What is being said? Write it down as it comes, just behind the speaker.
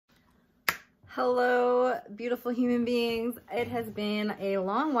Hello, beautiful human beings. It has been a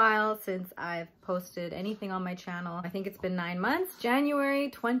long while since I've posted anything on my channel. I think it's been 9 months, January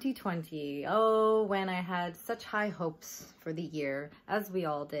 2020. Oh, when I had such high hopes for the year, as we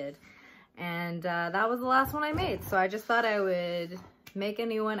all did. And that was the last one I made. So I just thought I would make a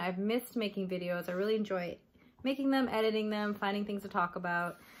new one. I've missed making videos. I really enjoy making them, editing them, finding things to talk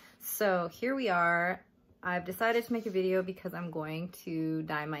about. So here we are. I've decided to make a video because I'm going to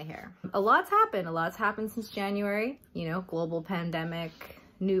dye my hair. A lot's happened since January. You know, global pandemic,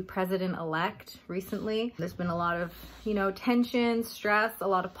 new president-elect recently. There's been a lot of, you know, tension, stress, a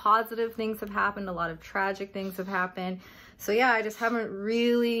lot of positive things have happened, a lot of tragic things have happened. So yeah, I just haven't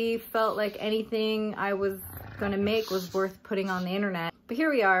really felt like anything I was gonna make was worth putting on the internet. But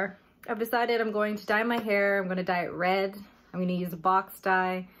here we are. I've decided I'm going to dye my hair. I'm gonna dye it red. I'm gonna use a box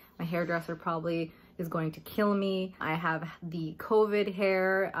dye. My hairdresser probably is going to kill me. I have the COVID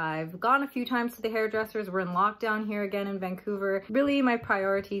hair. I've gone a few times to the hairdressers. We're in lockdown here again in Vancouver. Really, my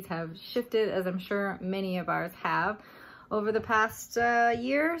priorities have shifted, as I'm sure many of ours have over the past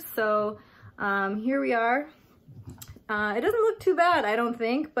year. So here we are. It doesn't look too bad, I don't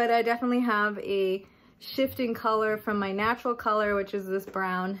think, but I definitely have a shift in color from my natural color, which is this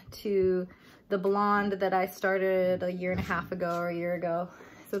brown, to the blonde that I started a year and a half ago or a year ago.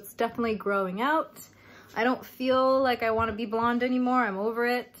 So it's definitely growing out. I don't feel like I want to be blonde anymore. I'm over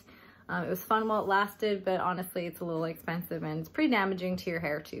it. It was fun while it lasted, but honestly, it's a little expensive and it's pretty damaging to your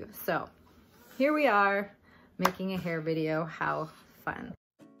hair too. So here we are making a hair video. How fun.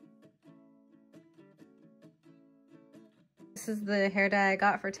 This is the hair dye I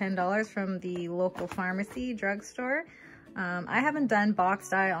got for $10 from the local pharmacy drugstore. I haven't done box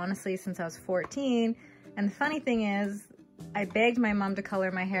dye honestly since I was 14. And the funny thing is, I begged my mom to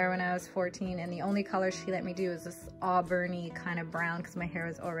color my hair when I was 14, and the only color she let me do is this auburny kind of brown because my hair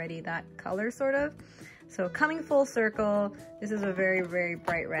is already that color sort of. So coming full circle, this is a very, very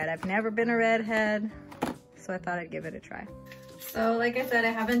bright red. I've never been a redhead, so I thought I'd give it a try. So like I said,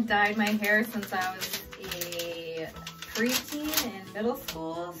 I haven't dyed my hair since I was a preteen in middle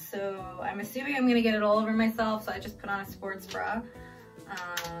school, so I'm assuming I'm gonna get it all over myself, so I just put on a sports bra.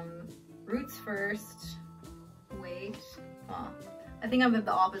 Roots first. Wait. Oh, I think I'm in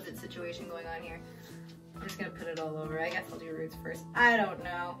the opposite situation going on here. I'm just gonna put it all over. I guess I'll do roots first. I don't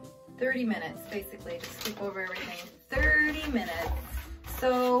know. 30 minutes, basically. Just skip over everything. 30 minutes.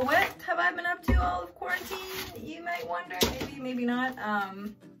 So what have I been up to all of quarantine? You might wonder. Maybe, maybe not.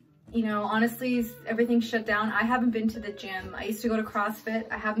 You know, honestly, everything's shut down. I haven't been to the gym. I used to go to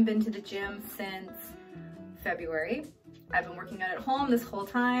CrossFit. I haven't been to the gym since February. I've been working out at home this whole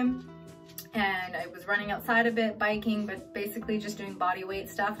time. And I was running outside a bit, biking, but basically just doing body weight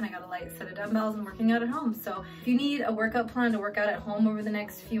stuff, and I got a light set of dumbbells and working out at home. So if you need a workout plan to work out at home over the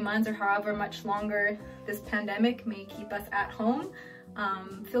next few months or however much longer this pandemic may keep us at home,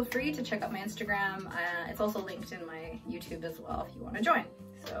 feel free to check out my Instagram. It's also linked in my YouTube as well if you want to join.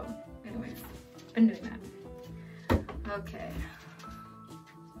 So anyways, been doing that. Okay.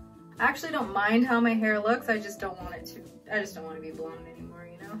 I actually don't mind how my hair looks. I just don't want it to, I just don't want to be blonde anymore,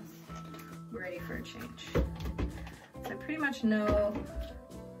 you know? Ready for a change. So I pretty much know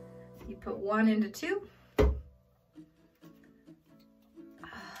you put 1 into 2.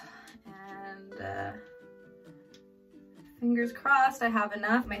 And fingers crossed I have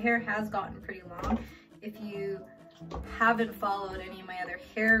enough. My hair has gotten pretty long. If you haven't followed any of my other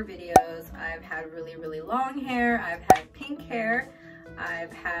hair videos, I've had really, really long hair. I've had pink hair.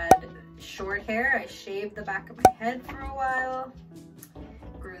 I've had short hair. I shaved the back of my head for a while.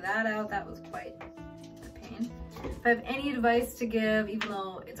 Grew that out. That was quite a pain. If I have any advice to give, even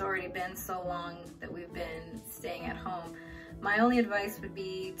though it's already been so long that we've been staying at home, my only advice would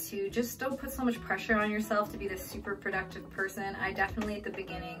be to just don't put so much pressure on yourself to be this super productive person. I definitely at the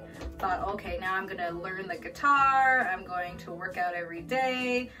beginning thought, okay, now I'm gonna learn the guitar, I'm going to work out every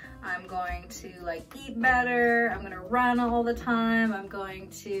day, I'm going to like eat better, I'm gonna run all the time, I'm going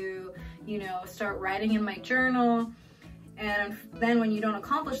to, you know, start writing in my journal. And then when you don't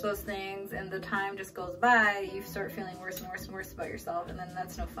accomplish those things and the time just goes by, you start feeling worse and worse and worse about yourself, and then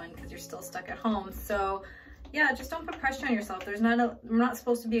that's no fun because you're still stuck at home. So yeah, just don't put pressure on yourself. We're not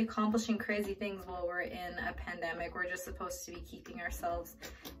supposed to be accomplishing crazy things while we're in a pandemic. We're just supposed to be keeping ourselves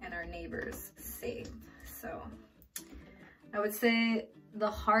and our neighbors safe. So I would say the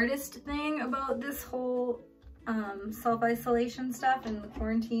hardest thing about this whole self-isolation stuff and the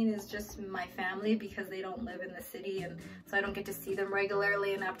quarantine is just my family, because they don't live in the city, and so I don't get to see them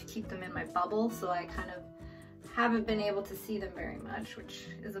regularly enough to keep them in my bubble. So I kind of haven't been able to see them very much, which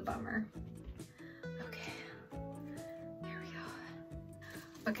is a bummer. Okay, here we go.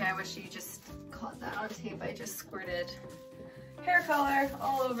 Okay, I wish you just caught that on tape. I just squirted hair color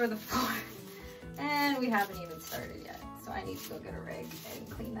all over the floor. And we haven't even started yet. So I need to go get a rag and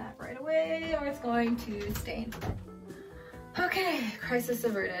clean that right away or it's going to stain. Okay, crisis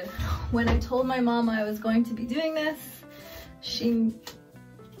averted. When I told my mom I was going to be doing this, she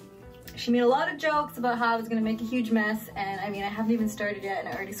made a lot of jokes about how I was gonna make a huge mess, and I mean, I haven't even started yet and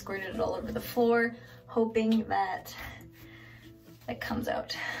I already squirted it all over the floor, hoping that it comes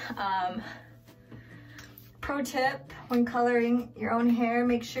out. Pro tip, when coloring your own hair,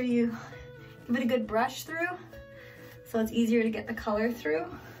 make sure you give it a good brush through so it's easier to get the color through.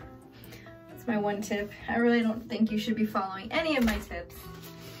 That's my one tip. I really don't think you should be following any of my tips.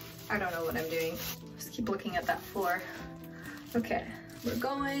 I don't know what I'm doing. Just keep looking at that floor. Okay, we're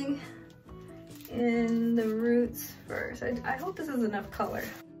going in the roots first. I hope this is enough color.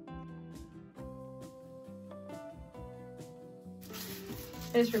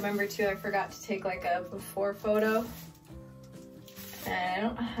 I just remember too, I forgot to take like a before photo. And I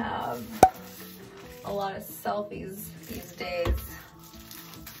don't have a lot of selfies these days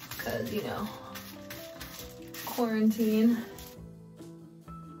because, you know, quarantine.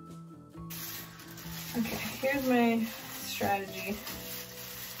 Okay, here's my strategy.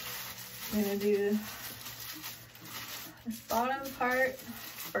 I'm gonna do this bottom part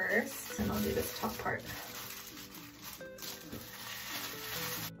first, and I'll do this top part.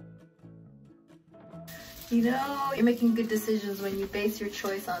 You know, you're making good decisions when you base your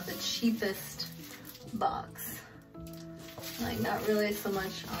choice on the cheapest box. Like, not really so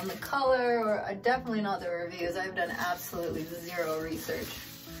much on the color, or definitely not the reviews. I've done absolutely zero research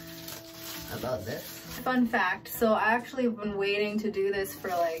about this. Fun fact, so I actually have been waiting to do this for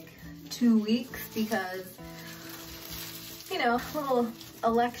like 2 weeks because, you know, a little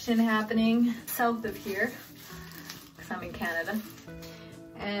election happening south of here, because I'm in Canada.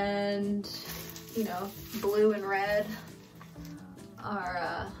 And, you know, blue and red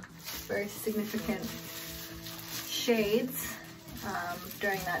are very significant shades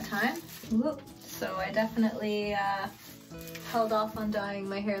during that time. So I definitely held off on dyeing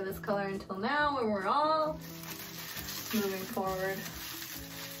my hair this color until now, and we're all moving forward.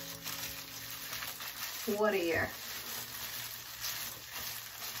 What a year.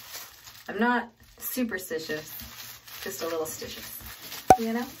 I'm not superstitious, just a little stitious,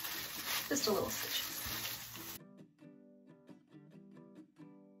 you know? Just a little stitious.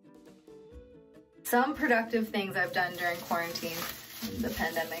 Some productive things I've done during quarantine, the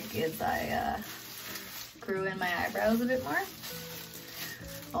pandemic, is I grew in my eyebrows a bit more.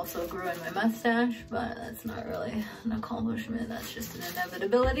 Also grew in my mustache, but that's not really an accomplishment, that's just an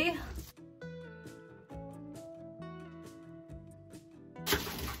inevitability.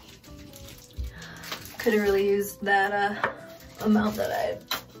 Could have really used that amount that I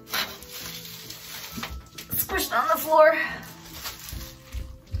squished on the floor.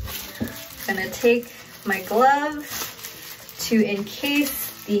 Gonna take my glove to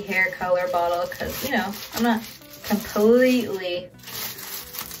encase the hair color bottle because, you know, I'm not completely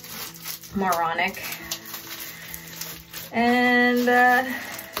moronic. And there,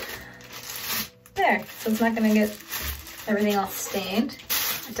 so it's not gonna get everything all stained.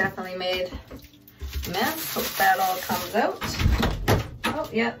 I definitely made a mess. Hope that all comes out. Oh,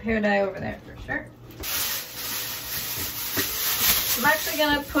 yep, hair dye over there for sure. I'm actually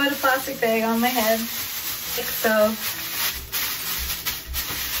gonna put a plastic bag on my head, like so.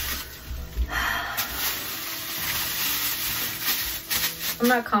 I'm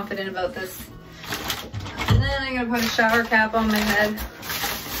not confident about this. And then I'm gonna put a shower cap on my head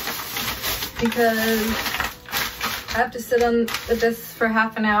because I have to sit on with this for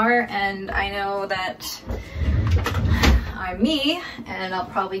half an hour, and I know that I'm me and I'll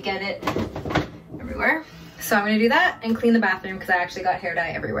probably get it everywhere. So I'm gonna do that and clean the bathroom because I actually got hair dye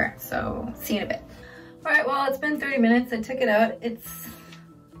everywhere. So see you in a bit. All right, well, it's been 30 minutes. I took it out. It's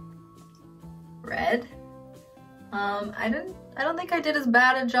red. I don't think I did as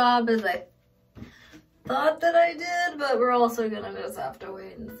bad a job as I thought that I did, but we're also gonna just have to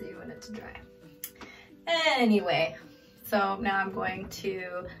wait and see when it's dry. Anyway, so now I'm going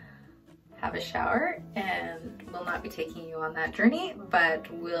to have a shower, and we'll not be taking you on that journey, but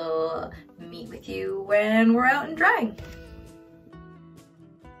we'll meet with you when we're out and drying.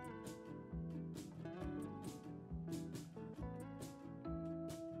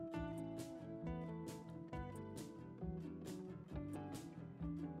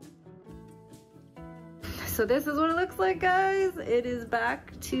 So this is what it looks like, guys. It is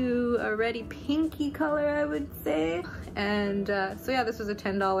back to a reddy pinky color, I would say. And so yeah, this was a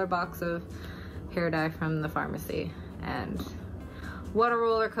 $10 box of hair dye from the pharmacy. And What a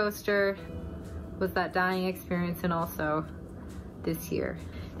roller coaster was that dying experience, and also this year.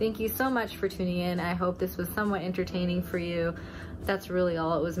 Thank you so much for tuning in. I hope this was somewhat entertaining for you. That's really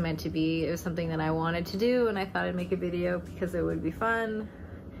all it was meant to be. It was something that I wanted to do, and I thought I'd make a video because it would be fun.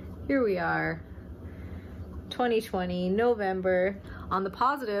 Here we are, 2020, November. On the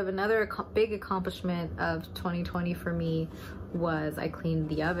positive, another big accomplishment of 2020 for me was I cleaned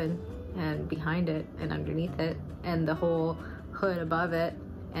the oven and behind it and underneath it and the whole hood above it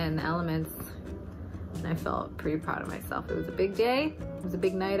and the elements, and I felt pretty proud of myself. It was a big day. It was a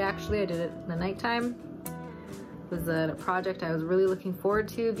big night, actually. I did it in the nighttime. It was a project I was really looking forward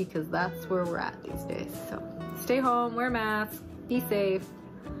to because that's where we're at these days. So stay home, wear masks, be safe,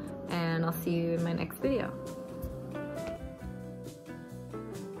 and I'll see you in my next video.